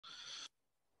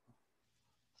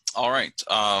All right.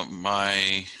 Now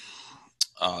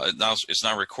it's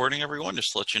not recording, everyone,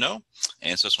 just to let you know.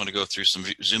 And so I just want to go through some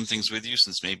Zoom things with you,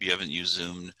 since maybe you haven't used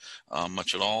Zoom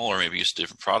much at all, or maybe used a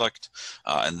different product.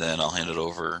 And then I'll hand it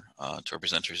over to our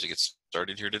presenters to get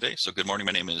started here today. So good morning.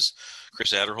 My name is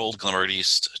Chris Aderhold, Glenbard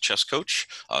East chess coach.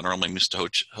 Normally I'm used to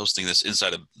hosting this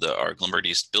inside of our Glenbard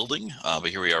East building, but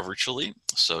here we are virtually.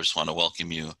 So I just want to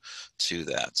welcome you to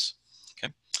that.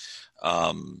 Okay.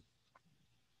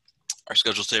 Our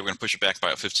schedule today, we're going to push it back by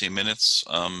about 15 minutes,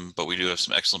 but we do have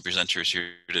some excellent presenters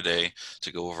here today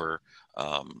to go over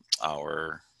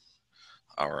our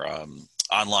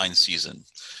online season.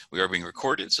 We are being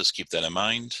recorded, so just keep that in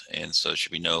mind. And so it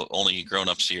should be only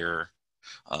grown-ups here,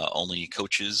 only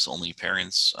coaches, only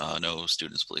parents, no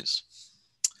students, please.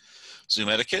 Zoom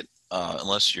etiquette,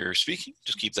 unless you're speaking,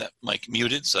 just keep that mic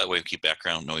muted, so that way we keep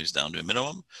background noise down to a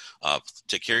minimum.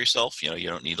 Take care of yourself. You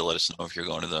don't need to let us know if you're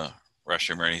going to the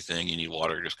restroom or anything, you need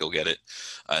water, just go get it.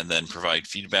 And then provide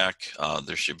feedback.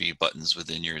 There should be buttons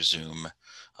within your Zoom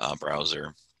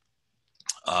browser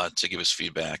to give us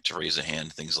feedback, to raise a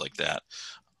hand, things like that.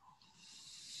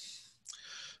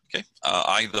 Okay,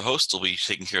 I, the host, will be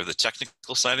taking care of the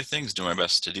technical side of things, doing my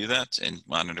best to do that, and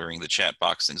monitoring the chat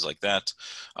box, things like that.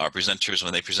 Our presenters,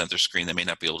 when they present their screen, they may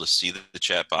not be able to see the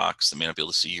chat box. They may not be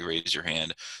able to see you raise your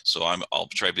hand. So I'll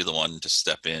try to be the one to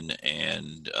step in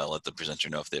and let the presenter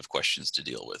know if they have questions to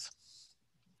deal with.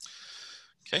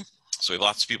 Okay. So we have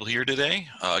lots of people here today.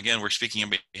 Again, we're speaking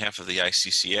on behalf of the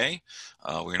ICCA.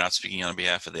 We're not speaking on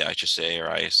behalf of the IHSA or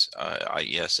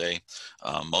IESA.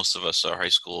 Most of us are high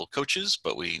school coaches,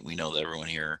 but we know that everyone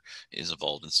here is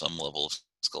involved in some level of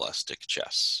scholastic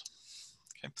chess.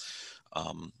 Okay.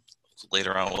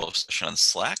 Later on, we'll have a session on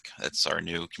Slack. That's our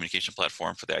new communication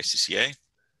platform for the ICCA.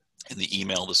 In the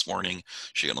email this morning,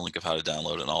 she got a link of how to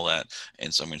download and all that.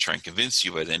 And so I'm going to try and convince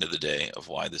you by the end of the day of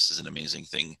why this is an amazing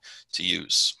thing to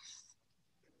use.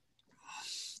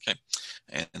 Okay,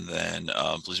 and then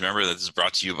please remember that this is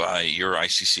brought to you by your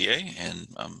ICCA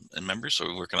and members. So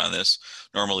we're working on this.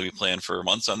 Normally we plan for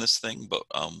months on this thing, but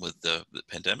with the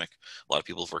pandemic, a lot of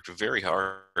people have worked very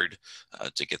hard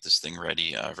to get this thing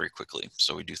ready very quickly.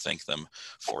 So we do thank them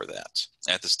for that.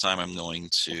 At this time, I'm going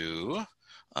to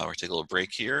we'll take a little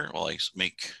break here while I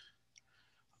make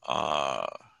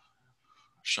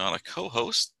Sean a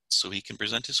co-host so he can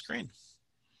present his screen.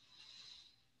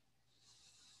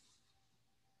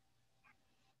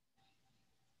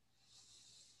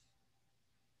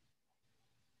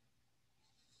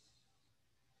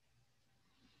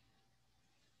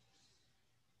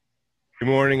 Good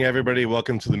morning, everybody.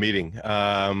 Welcome to the meeting.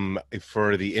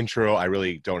 For the intro, I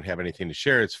really don't have anything to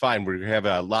share. It's fine. We have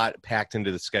a lot packed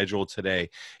into the schedule today,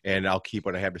 and I'll keep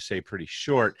what I have to say pretty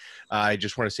short. I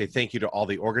just want to say thank you to all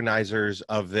the organizers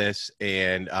of this,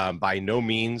 and by no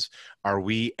means are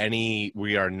we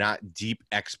are not deep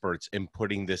experts in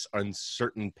putting this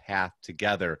uncertain path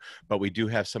together, but we do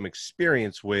have some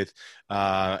experience with,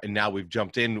 and now we've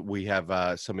jumped in, we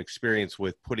have some experience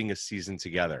with putting a season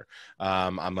together.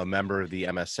 I'm a member of the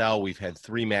MSL. We've had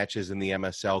 3 matches in the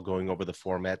MSL going over the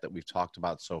format that we've talked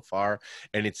about so far,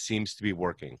 and it seems to be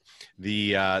working.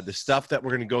 The stuff that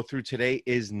we're going to go through today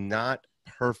is not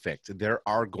perfect. There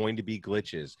are going to be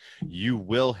glitches. You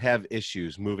will have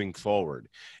issues moving forward.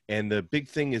 And the big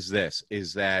thing is this,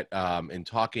 is that in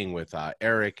talking with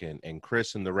Eric and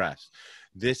Chris and the rest,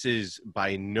 this is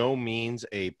by no means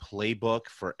a playbook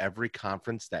for every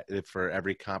conference that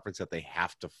they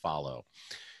have to follow.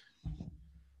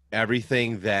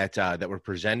 Everything that we're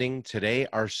presenting today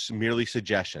are merely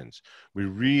suggestions. We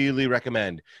really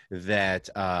recommend that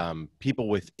people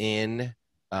within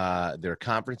their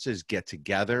conferences get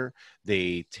together.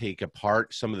 They take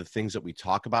apart some of the things that we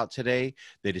talk about today.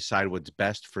 They decide what's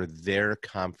best for their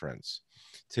conference.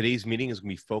 Today's meeting is going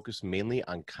to be focused mainly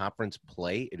on conference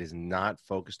play. It is not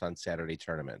focused on Saturday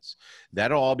tournaments.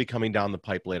 That'll all be coming down the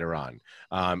pipe later on.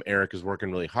 Eric is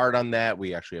working really hard on that.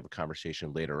 We actually have a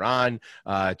conversation later on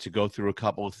to go through a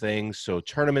couple of things. So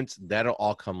tournaments, that'll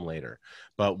all come later.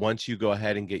 But once you go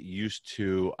ahead and get used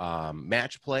to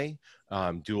match play,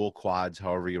 dual quads,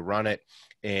 however you run it,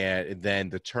 and then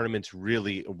the tournaments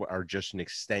really are just an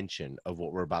extension of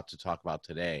what we're about to talk about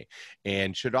today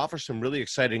and should offer some really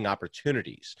exciting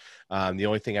opportunities. The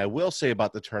only thing I will say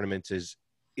about the tournaments is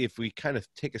if we kind of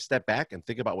take a step back and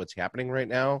think about what's happening right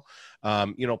now,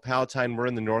 Palatine, we're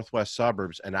in the northwest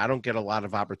suburbs, and I don't get a lot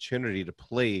of opportunity to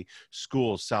play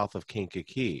schools south of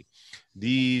Kankakee.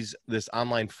 this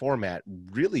online format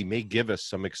really may give us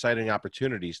some exciting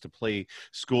opportunities to play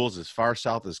schools as far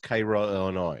south as Cairo,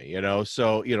 Illinois,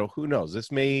 so, who knows,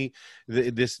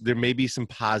 there may be some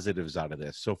positives out of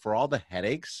this. So for all the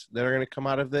headaches that are going to come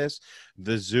out of this,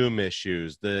 the Zoom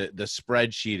issues, the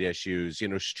spreadsheet issues,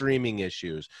 streaming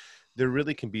issues, there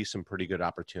really can be some pretty good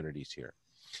opportunities here.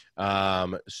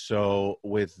 So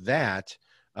with that,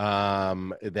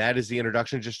 that is the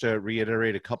introduction. Just to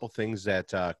reiterate a couple things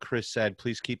that Chris said,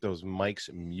 please keep those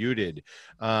mics muted.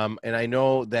 And I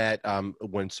know that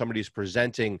when somebody's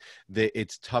presenting,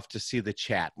 it's tough to see the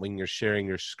chat when you're sharing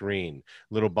your screen.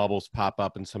 Little bubbles pop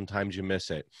up and sometimes you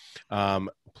miss it.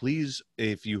 Please,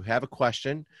 if you have a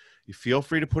question, you feel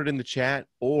free to put it in the chat,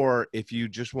 or if you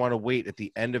just want to wait at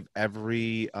the end of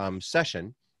every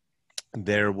session,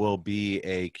 there will be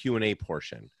a Q&A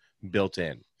portion built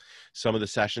in. Some of the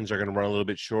sessions are going to run a little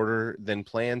bit shorter than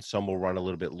planned. Some will run a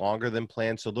little bit longer than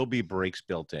planned. So there'll be breaks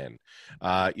built in,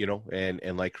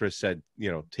 and like Chris said,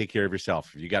 take care of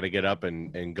yourself. If you got to get up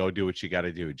and go do what you got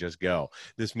to do, just go.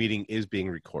 This meeting is being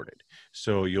recorded,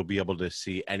 so you'll be able to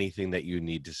see anything that you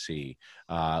need to see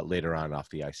later on off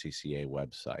the ICCA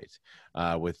website.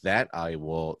 With that, I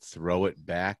will throw it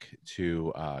back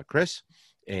to Chris,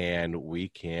 and we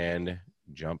can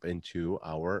jump into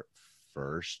our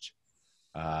first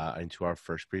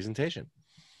presentation.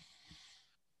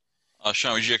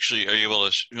 Sean, are you able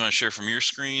to, you want to share from your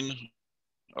screen?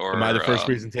 Or am I the first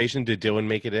presentation? Did Dylan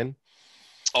make it in?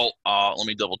 Let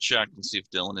me double check and see if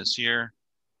Dylan is here.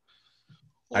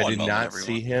 I did not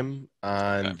see him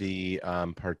on the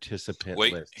participant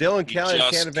list. Dylan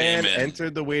Canavan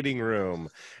entered the waiting room.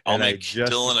 I'll make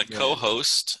Dylan a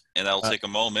co-host, and that'll take a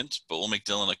moment, but we'll make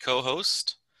Dylan a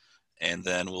co-host, and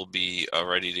then we'll be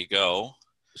ready to go.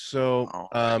 So,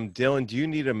 Dylan, do you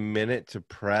need a minute to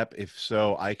prep? If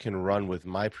so, I can run with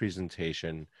my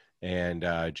presentation and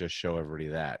just show everybody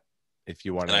that. If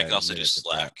you want to. And I can also do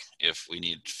Slack if we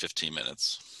need 15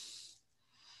 minutes.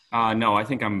 No, I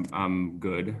think I'm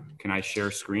good. Can I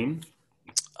share screen?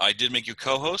 I did make you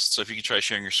co-host, so if you could try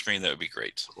sharing your screen, that would be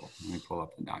great. Cool. Let me pull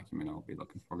up the document I'll be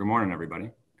looking for. Good morning, everybody.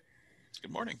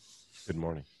 Good morning. Good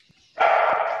morning.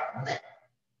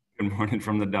 Good morning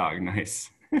from the dog. Nice.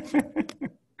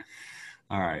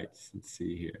 All right, let's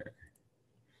see here.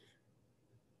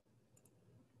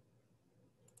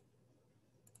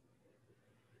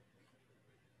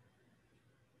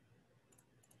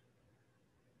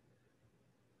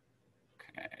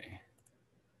 Okay.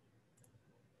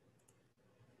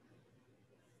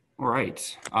 All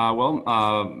right.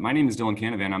 My name is Dylan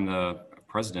Canavan. I'm the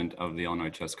president of the Illinois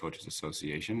Chess Coaches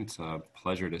Association. It's a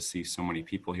pleasure to see so many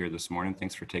people here this morning.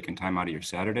 Thanks for taking time out of your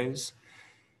Saturdays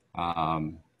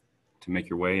to make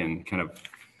your way and kind of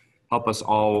help us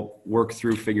all work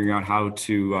through figuring out how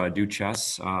to do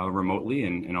chess remotely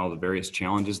and all the various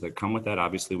challenges that come with that.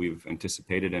 Obviously, we've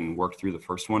anticipated and worked through the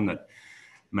first one that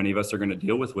many of us are going to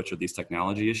deal with, which are these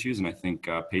technology issues. And I think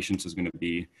patience is going to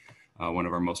be one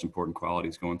of our most important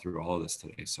qualities going through all of this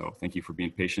today. So thank you for being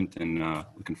patient, and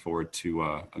looking forward to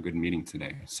a good meeting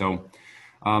today. So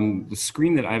the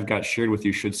screen that I've got shared with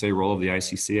you should say role of the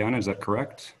ICCA on it. Is that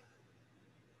correct?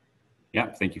 Yeah,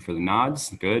 thank you for the nods.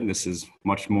 Good. This is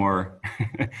much more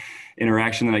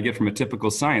interaction than I get from a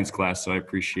typical science class, so I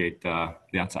appreciate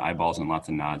lots of eyeballs and lots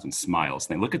of nods and smiles.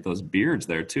 And look at those beards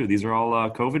there too. These are all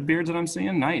COVID beards that I'm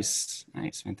seeing. Nice,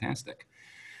 nice, fantastic.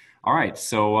 All right,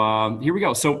 so here we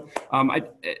go. So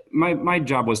my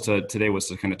job today was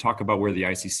to kind of talk about where the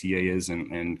ICCA is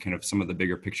and kind of some of the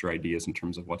bigger picture ideas in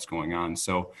terms of what's going on.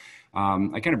 So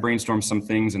I kind of brainstormed some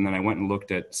things, and then I went and looked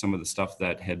at some of the stuff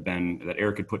that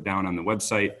Eric had put down on the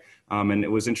website. And it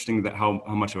was interesting that how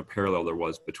much of a parallel there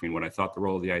was between what I thought the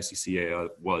role of the ICCA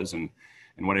was and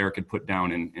what Eric had put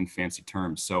down in fancy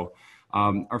terms. So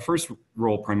our first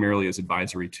role primarily is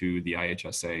advisory to the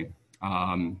IHSA.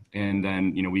 And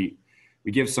then,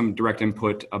 we give some direct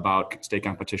input about state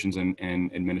competitions and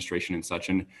administration and such.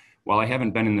 And while I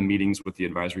haven't been in the meetings with the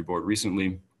advisory board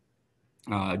recently,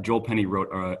 Joel Penny wrote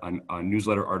a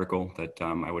newsletter article that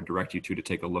I would direct you to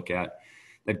take a look at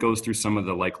that goes through some of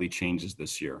the likely changes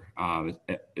this year.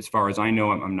 As far as I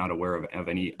know, I'm not aware of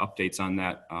any updates on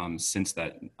that since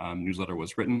that newsletter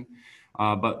was written.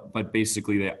 But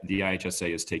basically the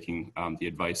IHSA is taking the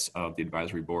advice of the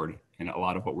advisory board, and a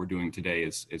lot of what we're doing today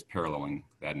is paralleling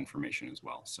that information as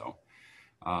well. So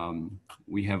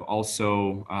we have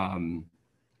also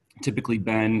typically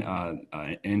been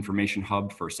an information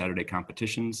hub for Saturday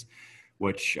competitions,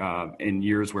 which in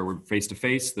years where we're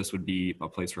face-to-face, this would be a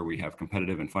place where we have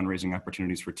competitive and fundraising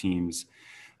opportunities for teams.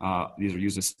 These are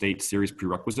used as state series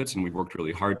prerequisites, and we've worked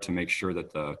really hard to make sure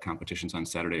that the competitions on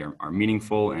Saturday are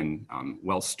meaningful and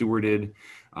well stewarded,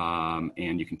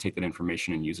 and you can take that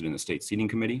information and use it in the state seating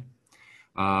committee.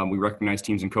 We recognize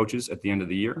teams and coaches at the end of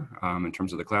the year in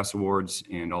terms of the class awards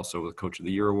and also the Coach of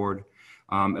the Year award.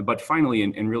 But finally,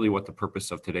 and really what the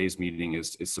purpose of today's meeting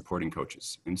is supporting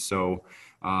coaches. And so,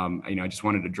 I just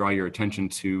wanted to draw your attention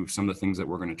to some of the things that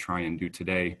we're going to try and do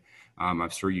today. I'm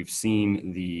sure you've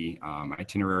seen the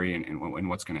itinerary and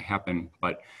what's going to happen.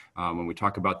 But when we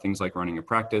talk about things like running a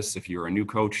practice, if you're a new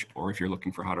coach or if you're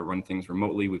looking for how to run things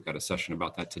remotely, we've got a session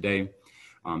about that today.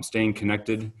 Staying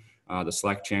connected. The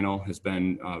Slack channel has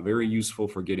been very useful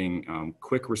for getting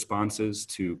quick responses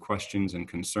to questions and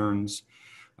concerns.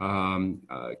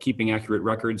 Keeping accurate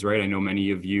records, right? I know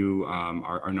many of you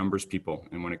are numbers people,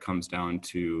 and when it comes down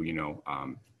to,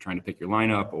 trying to pick your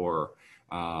lineup or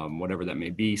whatever that may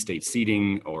be, state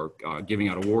seating or giving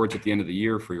out awards at the end of the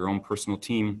year for your own personal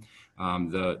team,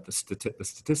 the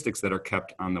statistics that are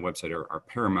kept on the website are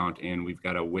paramount, and we've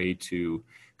got a way to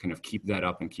kind of keep that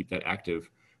up and keep that active.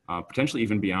 Potentially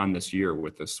even beyond this year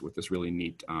with this really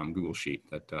neat Google sheet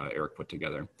that Eric put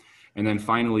together. And then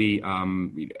finally,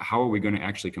 how are we going to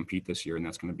actually compete this year? And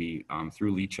that's going to be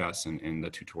through Lichess and the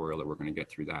tutorial that we're going to get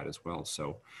through that as well.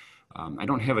 So I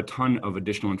don't have a ton of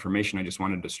additional information. I just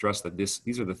wanted to stress that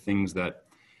these are the things that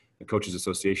the Coaches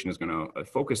Association is going to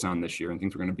focus on this year and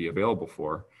things we're going to be available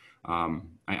for.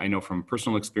 I know from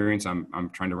personal experience, I'm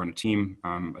trying to run a team,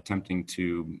 attempting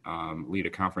to lead a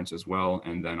conference as well,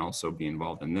 and then also be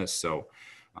involved in this. So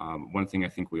one thing I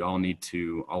think we all need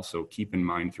to also keep in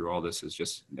mind through all this is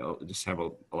just have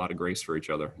a lot of grace for each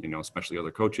other, especially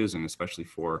other coaches and especially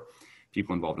for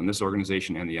people involved in this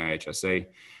organization and the IHSA.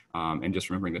 And just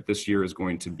remembering that this year is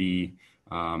going to be, it's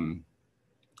going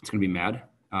to be mad.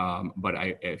 But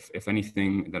if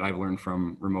anything that I've learned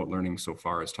from remote learning so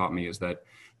far has taught me is that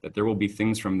there will be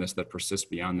things from this that persist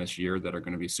beyond this year that are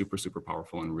going to be super, super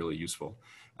powerful and really useful.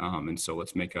 And so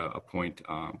let's make a point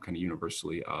kind of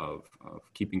universally of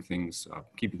keeping things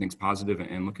positive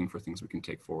and looking for things we can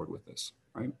take forward with this,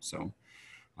 right? So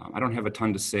I don't have a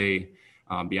ton to say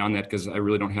beyond that because I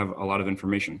really don't have a lot of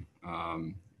information.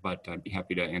 But I'd be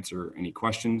happy to answer any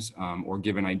questions or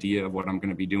give an idea of what I'm going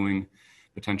to be doing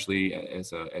potentially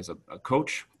as a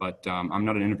coach, but I'm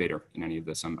not an innovator in any of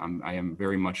this. I am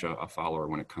very much a follower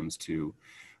when it comes to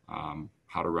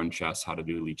how to run chess, how to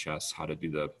do lead chess, how to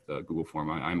do the Google form.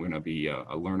 I'm going to be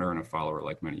a learner and a follower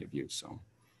like many of you. So.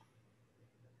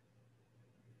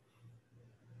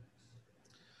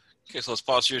 Okay, so let's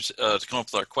pause here to come up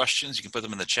with our questions. You can put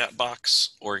them in the chat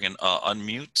box or you can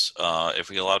unmute. If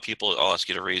we get a lot of people, I'll ask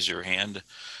you to raise your hand.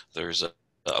 There's a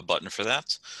button for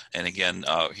that. And again,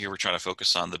 here we're trying to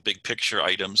focus on the big picture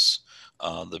items,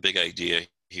 the big idea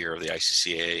here of the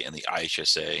ICCA and the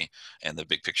IHSA and the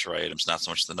big picture items, not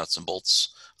so much the nuts and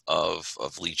bolts of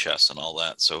lead chess and all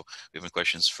that. So if you have any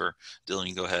questions for Dylan,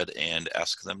 you can go ahead and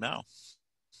ask them now.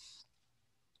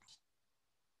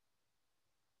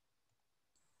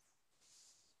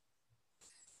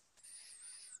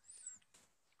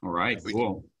 All right,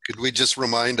 cool. Could we just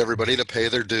remind everybody to pay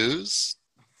their dues?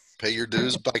 Pay your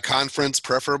dues by conference,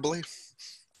 preferably.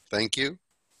 Thank you.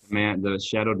 The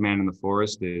shadowed man in the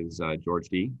forest is George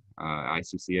D.,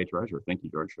 ICCA treasurer. Thank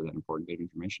you, George, for that important bit of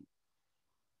information.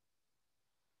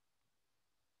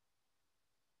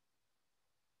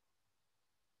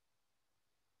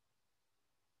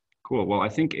 Cool. Well, I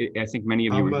think many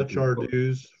of you. How much are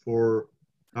dues for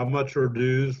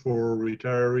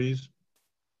retirees?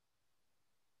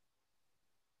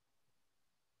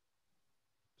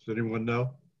 Does anyone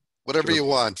know? Whatever you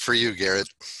want for you, Garrett.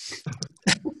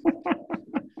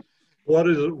 What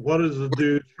is the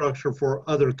due structure for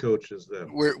other coaches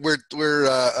then?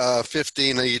 We're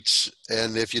 15 each,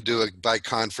 and if you do it by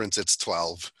conference, it's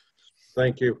 12.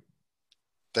 Thank you.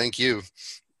 Thank you.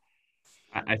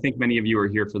 I think many of you are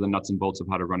here for the nuts and bolts of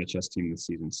how to run a chess team this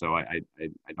season, so I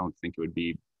don't think it would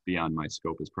be beyond my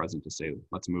scope as president to say,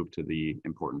 let's move to the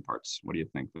important parts. What do you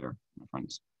think there, my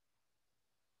friends?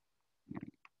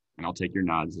 And I'll take your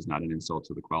nods as not an insult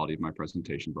to the quality of my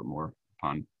presentation, but more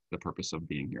upon the purpose of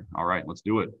being here. All right, let's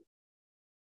do it.